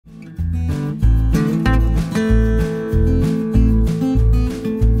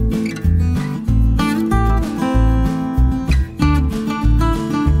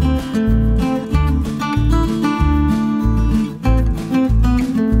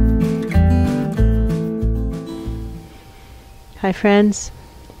Hi friends,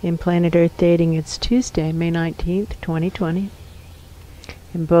 in Planet Earth Dating it's Tuesday, May 19th, 2020.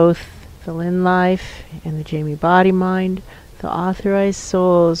 In both the Lynn Life and the Jamie Body Mind, the authorized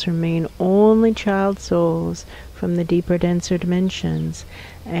souls remain only child souls from the deeper, denser dimensions,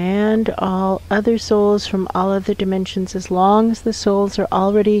 and all other souls from all other dimensions, as long as the souls are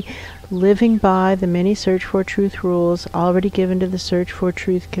already living by the many Search for Truth rules already given to the Search for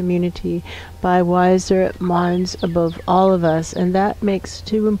Truth community by wiser minds above all of us. And that makes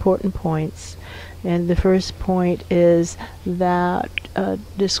two important points. And the first point is that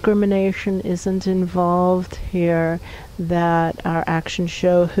discrimination isn't involved here, that our actions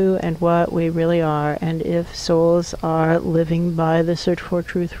show who and what we really are. And if souls are living by the Search for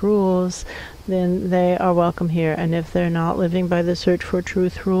Truth rules, then they are welcome here. And if they're not living by the Search for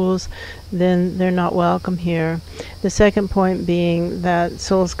Truth rules, then they're not welcome here. The second point being that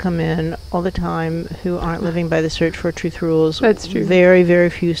souls come in all the time who aren't living by the Search for Truth rules. That's true. Very,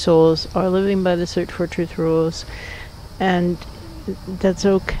 very few souls are living by the Search for Truth rules. And that's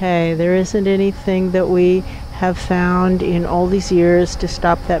okay. There isn't anything that we have found in all these years to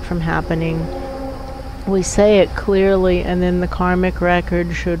stop that from happening. We say it clearly, and then the karmic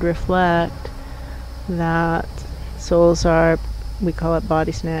record should reflect that souls are, we call it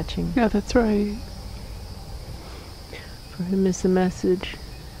body snatching. Yeah, that's right. For whom is the message,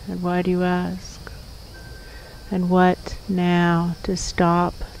 and why do you ask? And what now to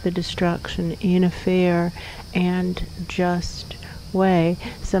stop the destruction in a fair and just way?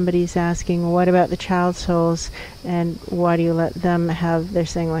 Somebody's asking, what about the child souls, and why do you let them have, they're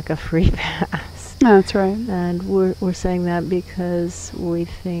saying, like a free pass? That's right. And we're saying that because we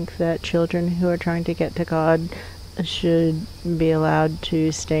think that children who are trying to get to God should be allowed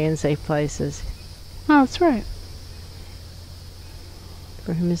to stay in safe places. Oh, that's right.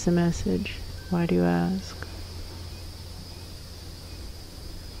 For whom is the message? Why do you ask?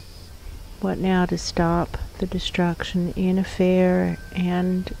 What now to stop the destruction in a fair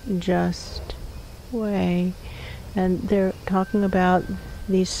and just way? And they're talking about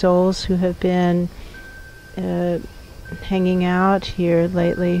these souls who have been hanging out here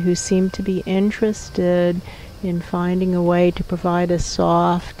lately, who seem to be interested in finding a way to provide a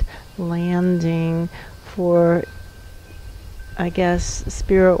soft landing for, I guess,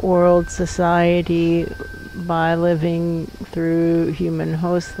 spirit world society by living through human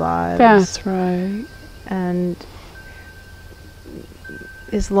host lives. That's right. And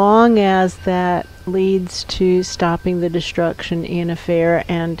as long as that leads to stopping the destruction in a fair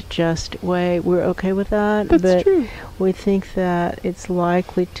and just way, we're okay with that. That's true. We think that it's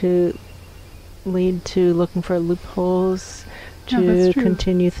likely to lead to looking for loopholes to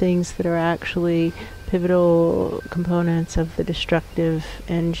continue things that are actually pivotal components of the destructive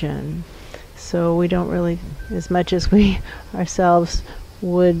engine. So we don't really, as much as we ourselves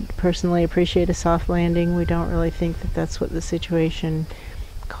would personally appreciate a soft landing, we don't really think that that's what the situation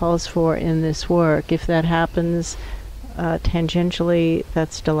calls for in this work. If that happens tangentially,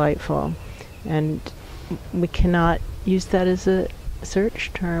 that's delightful. And we cannot use that as a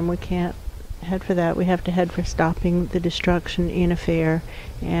search term. We can't head for that. We have to head for stopping the destruction in a fair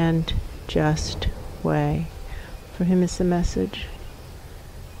and just way. For whom is the message?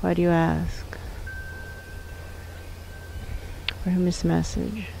 Why do you ask? For whom is the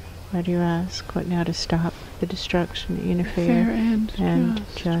message? Why do you ask? What now to stop the destruction in a fair and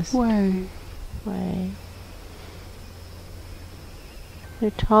just way? They're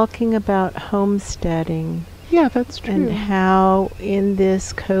talking about homesteading. Yeah, that's true. And how in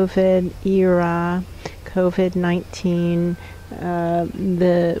this COVID era, COVID-19,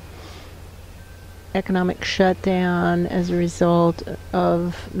 the economic shutdown as a result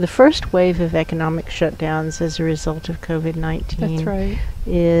of the first wave of economic shutdowns as a result of COVID-19 That's right.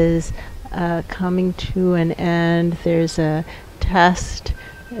 is coming to an end. There's a test,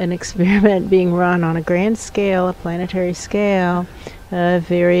 an experiment being run on a grand scale, a planetary scale,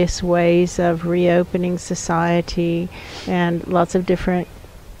 various ways of reopening society, and lots of different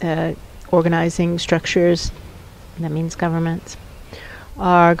organizing structures, that means governments,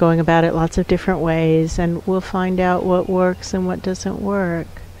 are going about it lots of different ways, and we'll find out what works and what doesn't work.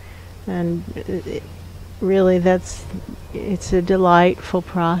 And really it's a delightful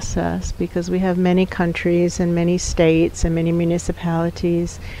process, because we have many countries and many states and many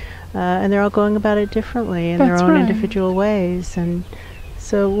municipalities, and they're all going about it differently in their own individual ways. And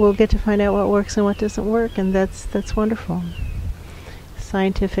so we'll get to find out what works and what doesn't work, and that's wonderful.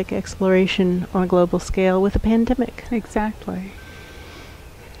 Scientific exploration on a global scale with a pandemic. Exactly.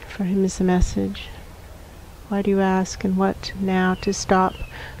 For whom is the message? Why do you ask? And what now to stop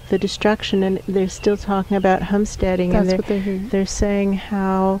the destruction, and they're still talking about homesteading. That's and what they're doing. they're saying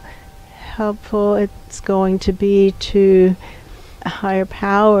how helpful it's going to be to higher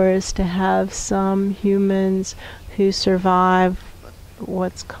powers to have some humans who survive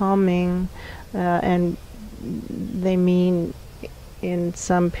what's coming, and they mean in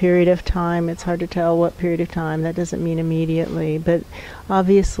some period of time. It's hard to tell what period of time. That doesn't mean immediately, but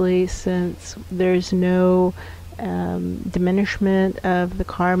obviously, since there's no diminishment of the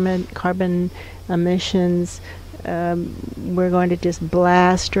carbon emissions, we're going to just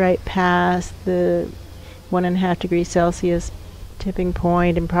blast right past the 1.5 degrees Celsius tipping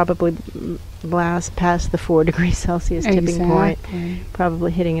point, and probably blast past the 4 degrees Celsius tipping point,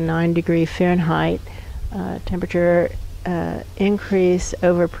 probably hitting a 9 degree Fahrenheit temperature increase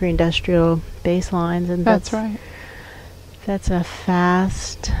over pre-industrial baselines, and That's right. that's a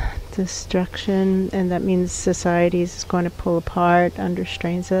fast destruction, and that means society is going to pull apart under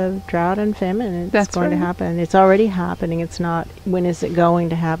strains of drought and famine. It's That's going to right. happen. It's already happening. It's not when is it going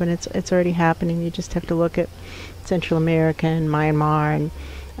to happen. It's already happening. You just have to look at Central America and Myanmar and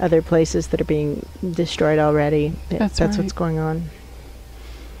other places that are being destroyed already. That's what's right. going on.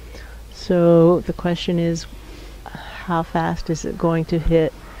 So the question is, how fast is it going to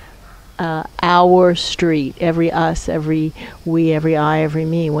hit our street, every us, every we, every I, every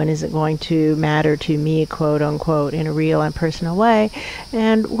me? When is it going to matter to me, quote unquote, in a real and personal way?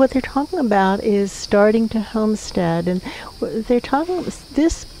 And what they're talking about is starting to homestead. And they're talking,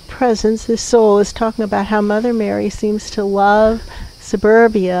 this presence, this soul is talking about how Mother Mary seems to love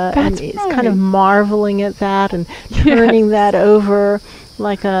suburbia, That's and it's right. kind of marveling at that and turning that over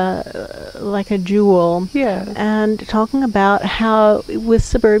like a jewel. Yes. And talking about how with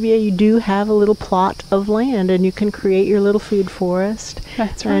suburbia you do have a little plot of land, and you can create your little food forest.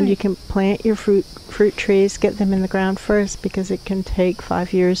 That's right. And you can plant your fruit trees, get them in the ground first, because it can take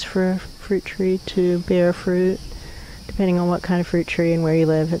 5 years for a fruit tree to bear fruit, depending on what kind of fruit tree and where you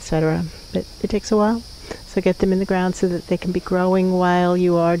live, etc. But it takes a while. So get them in the ground so that they can be growing while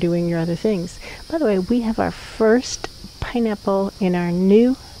you are doing your other things. By the way, we have our first pineapple in our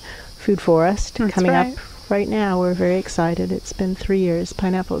new food forest coming up right now. We're very excited. It's been 3 years.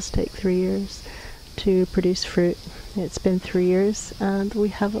 Pineapples take 3 years to produce fruit. It's been 3 years, and we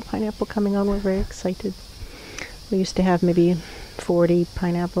have a pineapple coming on. We're very excited. We used to have maybe 40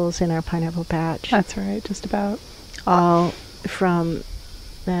 pineapples in our pineapple patch. That's right, just about. All from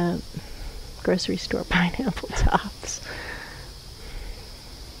grocery store pineapple tops.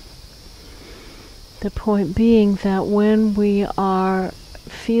 The point being that when we are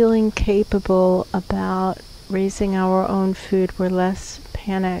feeling capable about raising our own food, we're less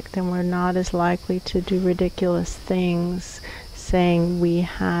panicked, and we're not as likely to do ridiculous things, saying we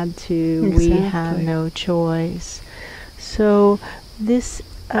had to, we had no choice. So this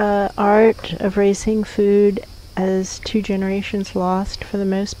art of raising food as 2 generations lost for the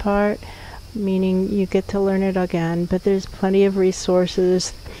most part, meaning you get to learn it again, but there's plenty of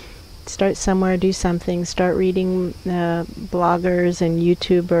resources. Start somewhere, do something. Start reading bloggers and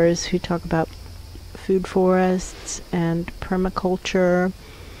YouTubers who talk about food forests and permaculture,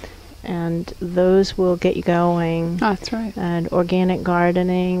 and those will get you going. That's right. And organic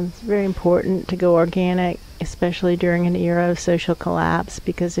gardening. It's very important to go organic, especially during an era of social collapse,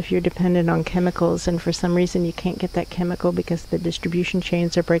 because if you're dependent on chemicals and for some reason you can't get that chemical because the distribution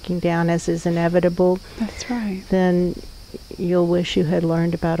chains are breaking down, as is inevitable, That's right. then you'll wish you had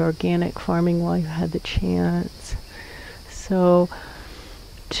learned about organic farming while you had the chance. So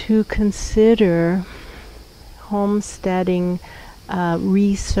to consider homesteading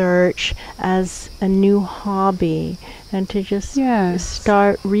research as a new hobby, and to just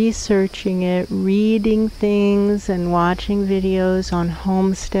start researching it, reading things and watching videos on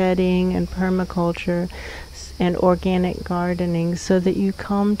homesteading and permaculture and organic gardening, so that you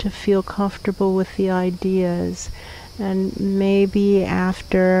come to feel comfortable with the ideas. And maybe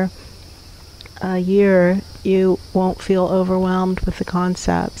after a year you won't feel overwhelmed with the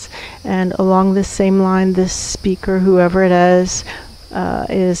concepts. And along this same line, this speaker, whoever it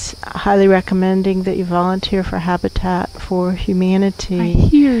is highly recommending that you volunteer for Habitat for Humanity. I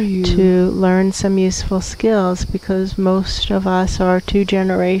hear you. To learn some useful skills, because most of us are 2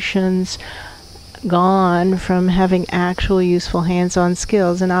 generations gone from having actual useful hands-on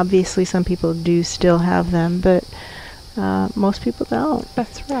skills, and obviously some people do still have them, but most people don't.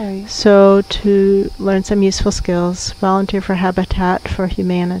 That's right. So to learn some useful skills, volunteer for Habitat for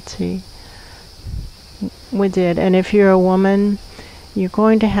Humanity. We did. And if you're a woman, you're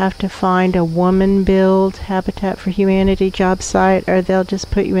going to have to find a woman-built Habitat for Humanity job site, or they'll just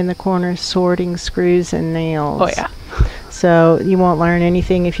put you in the corner sorting screws and nails. Oh, yeah. So you won't learn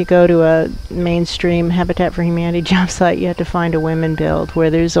anything if you go to a mainstream Habitat for Humanity job site. You have to find a women build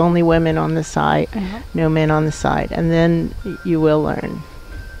where there's only women on the site, no men on the site, and then you will learn.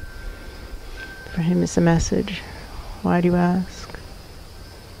 For him is a message. Why do you ask?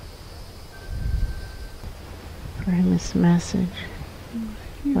 For him is a message.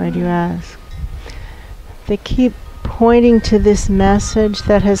 Why do you ask? They keep pointing to this message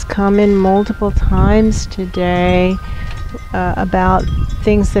that has come in multiple times today about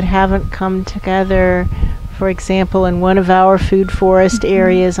things that haven't come together. For example, in one of our food forest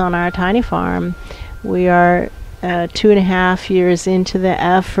areas on our tiny farm, we are 2.5 years into the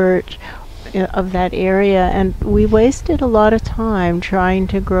effort of that area, and we wasted a lot of time trying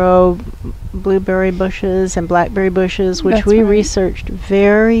to grow blueberry bushes and blackberry bushes, which we researched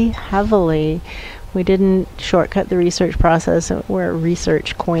very heavily. We didn't shortcut the research process. We're a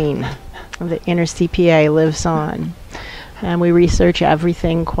research queen. The inner CPA lives on. And we research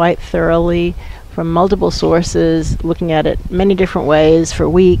everything quite thoroughly from multiple sources, looking at it many different ways for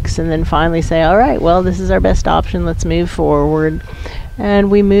weeks, and then finally say, all right, well, this is our best option. Let's move forward. And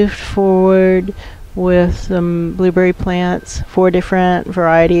we moved forward with some blueberry plants, 4 different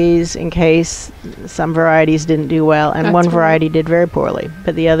varieties in case some varieties didn't do well, and one variety did very poorly,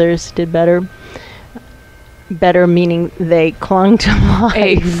 but the others did better. Better meaning they clung to life.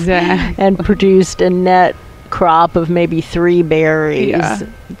 Exactly. And produced a net crop of maybe 3 berries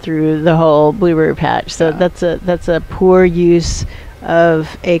through the whole blueberry patch. So that's a poor use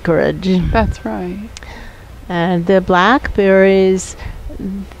of acreage. That's right. And the blackberries,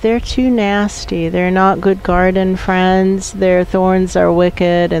 they're too nasty. They're not good garden friends. Their thorns are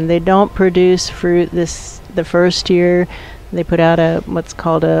wicked, and they don't produce fruit the first year. They put out what's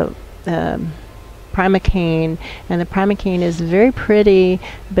called a primocane, and the primocane is very pretty,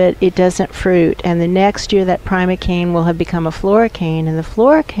 but it doesn't fruit. And the next year that primocane will have become a floricane, and the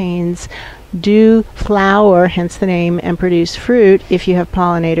floricanes do flower, hence the name, and produce fruit if you have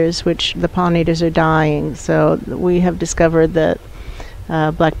pollinators, which the pollinators are dying. So we have discovered that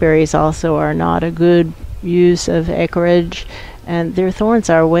blackberries also are not a good use of acreage, and their thorns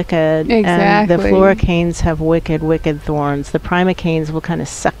are wicked. Exactly. And the floricanes have wicked, wicked thorns. The primocanes will kind of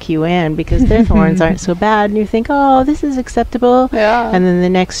suck you in because their thorns aren't so bad, and you think, oh, this is acceptable. Yeah. And then the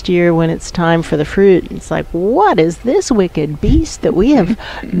next year when it's time for the fruit, it's like, what is this wicked beast that we have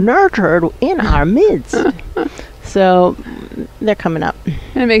nurtured in our midst? So they're coming up.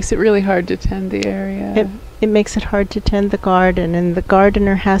 And it makes it really hard to tend the area. It makes it hard to tend the garden, and the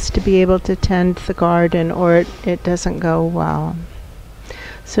gardener has to be able to tend the garden, or it doesn't go well.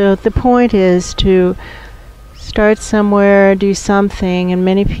 So the point is to start somewhere, do something, and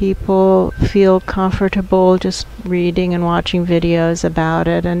many people feel comfortable just reading and watching videos about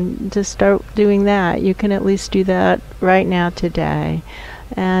it, and to start doing that. You can at least do that right now today.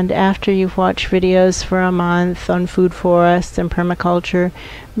 And after you've watched videos for a month on food forests and permaculture,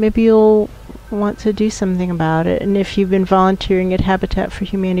 maybe you'll want to do something about it. And if you've been volunteering at Habitat for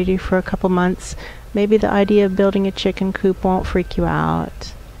Humanity for a couple months, maybe the idea of building a chicken coop won't freak you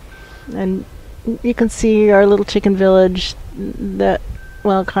out. And you can see our little chicken village that,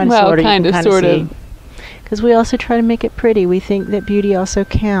 well, kind of, sort of. Because we also try to make it pretty. We think that beauty also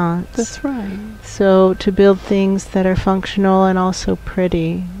counts. That's right. So to build things that are functional and also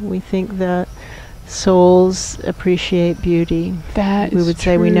pretty, we think that souls appreciate beauty. That we is would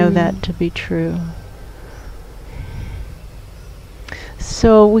say we know that to be true.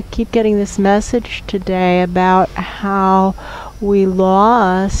 So we keep getting this message today about how we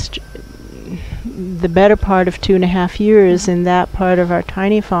lost the better part of 2.5 years in that part of our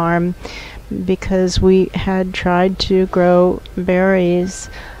tiny farm because we had tried to grow berries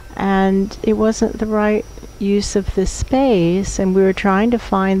and it wasn't the right use of the space, and we were trying to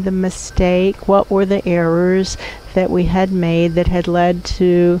find the mistake. What were the errors that we had made that had led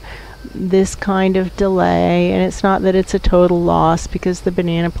to this kind of delay? And it's not that it's a total loss, because the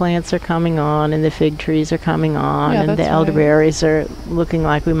banana plants are coming on and the fig trees are coming on, and the elderberries are looking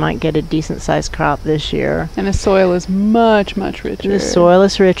like we might get a decent sized crop this year. And the soil is much, much richer. The soil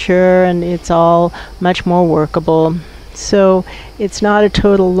is richer and it's all much more workable. So it's not a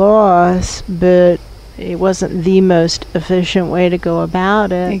total loss, but it wasn't the most efficient way to go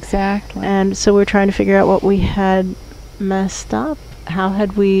about it. Exactly. And so we're trying to figure out what we had messed up. How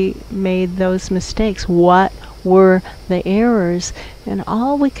had we made those mistakes? What were the errors? And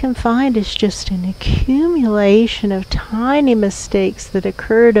all we can find is just an accumulation of tiny mistakes that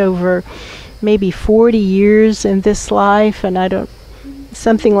occurred over maybe 40 years in this life, and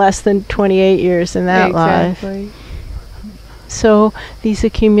something less than 28 years in that life. So these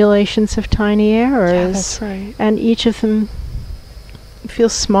accumulations of tiny errors, Yeah, that's right. and each of them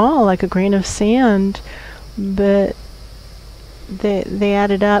feels small, like a grain of sand, but they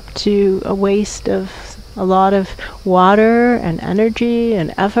added up to a waste of a lot of water and energy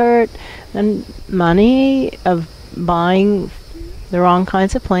and effort and money of buying the wrong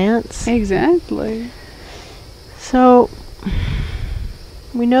kinds of plants. Exactly. So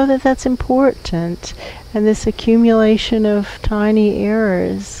we know that that's important, and this accumulation of tiny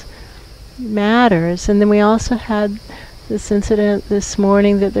errors matters. And then we also had this incident this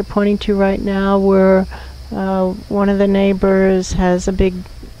morning that they're pointing to right now, where one of the neighbors has a big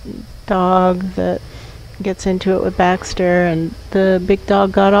dog that gets into it with Baxter, and the big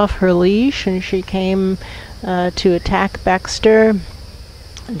dog got off her leash and she came to attack Baxter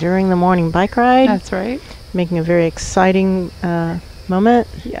during the morning bike ride. That's right. Making a very exciting moment.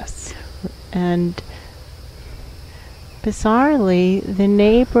 Yes. And bizarrely, the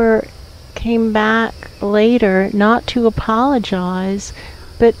neighbor came back later not to apologize,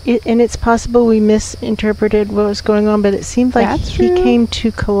 but it's possible we misinterpreted what was going on, but it seemed like he came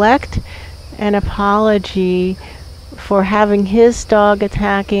to collect an apology for having his dog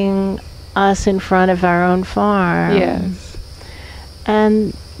attacking us in front of our own farm. Yes.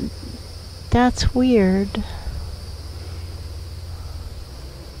 And that's weird.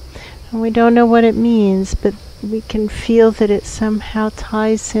 And we don't know what it means, but we can feel that it somehow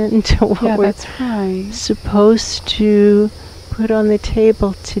ties into what we're that's right. supposed to put on the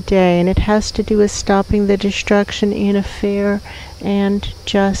table today. And it has to do with stopping the destruction in a fair and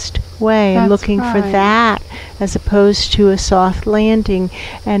just way, and looking for that as opposed to a soft landing.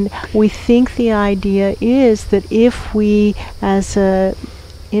 And we think the idea is that if we, as a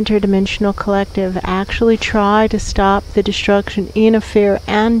interdimensional collective, actually try to stop the destruction in a fair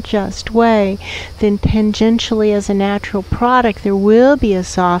and just way, then tangentially as a natural product there will be a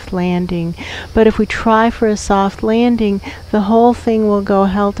soft landing. But if we try for a soft landing, the whole thing will go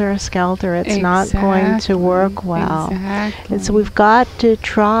helter-skelter. It's not going to work well. And so we've got to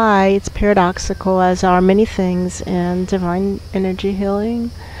try. It's paradoxical, as are many things in divine energy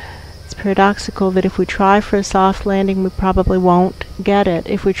healing. It's paradoxical that if we try for a soft landing, we probably won't get it.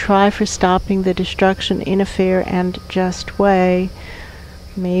 If we try for stopping the destruction in a fair and just way,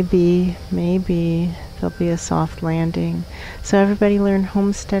 maybe there'll be a soft landing. So everybody learn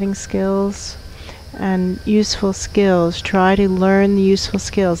homesteading skills and useful skills. Try to learn the useful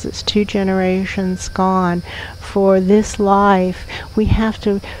skills. It's 2 generations gone. For this life, we have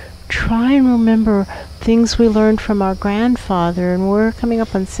to try and remember things we learned from our grandfather, and we're coming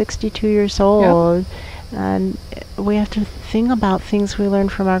up on 62 years old. Yep. And we have to think about things we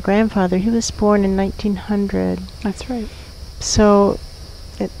learned from our grandfather. He was born in 1900. That's right. So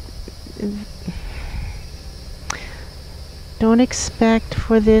don't expect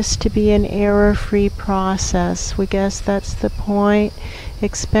for this to be an error-free process. We guess that's the point.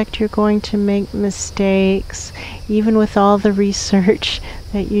 Expect you're going to make mistakes, even with all the research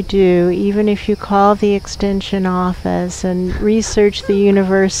that you do, even if you call the extension office and research the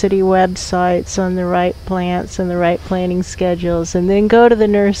university websites on the right plants and the right planting schedules, and then go to the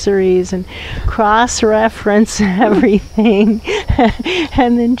nurseries and cross-reference everything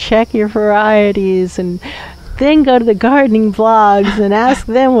and then check your varieties, and then go to the gardening blogs and ask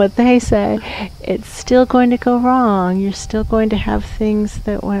them what they say. It's still going to go wrong. You're still going to have things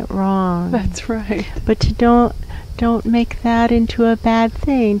that went wrong. That's right. But don't make that into a bad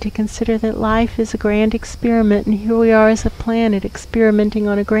thing. To consider that life is a grand experiment, and here we are as a planet experimenting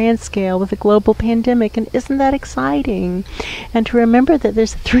on a grand scale with a global pandemic, and isn't that exciting? And to remember that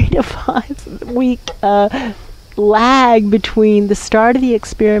there's a 3 to 5 week lag between the start of the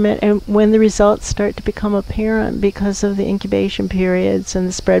experiment and when the results start to become apparent, because of the incubation periods and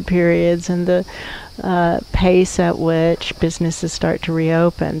the spread periods and the pace at which businesses start to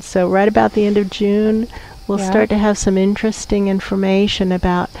reopen. So right about the end of June, we'll start to have some interesting information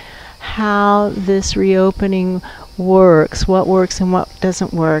about how this reopening works, what works and what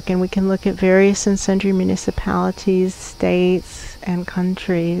doesn't work. And we can look at various and sundry municipalities, states, and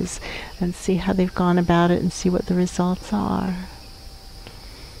countries and see how they've gone about it and see what the results are.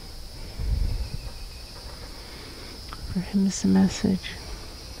 For him is the message.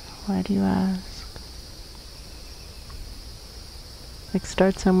 Why do you ask? Like,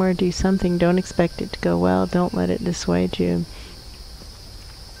 start somewhere, do something, don't expect it to go well, don't let it dissuade you.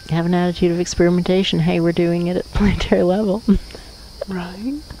 Have an attitude of experimentation. Hey, we're doing it at planetary level.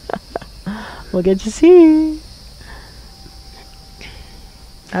 Right. We'll get to see.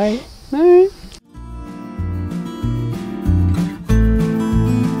 All right. All right.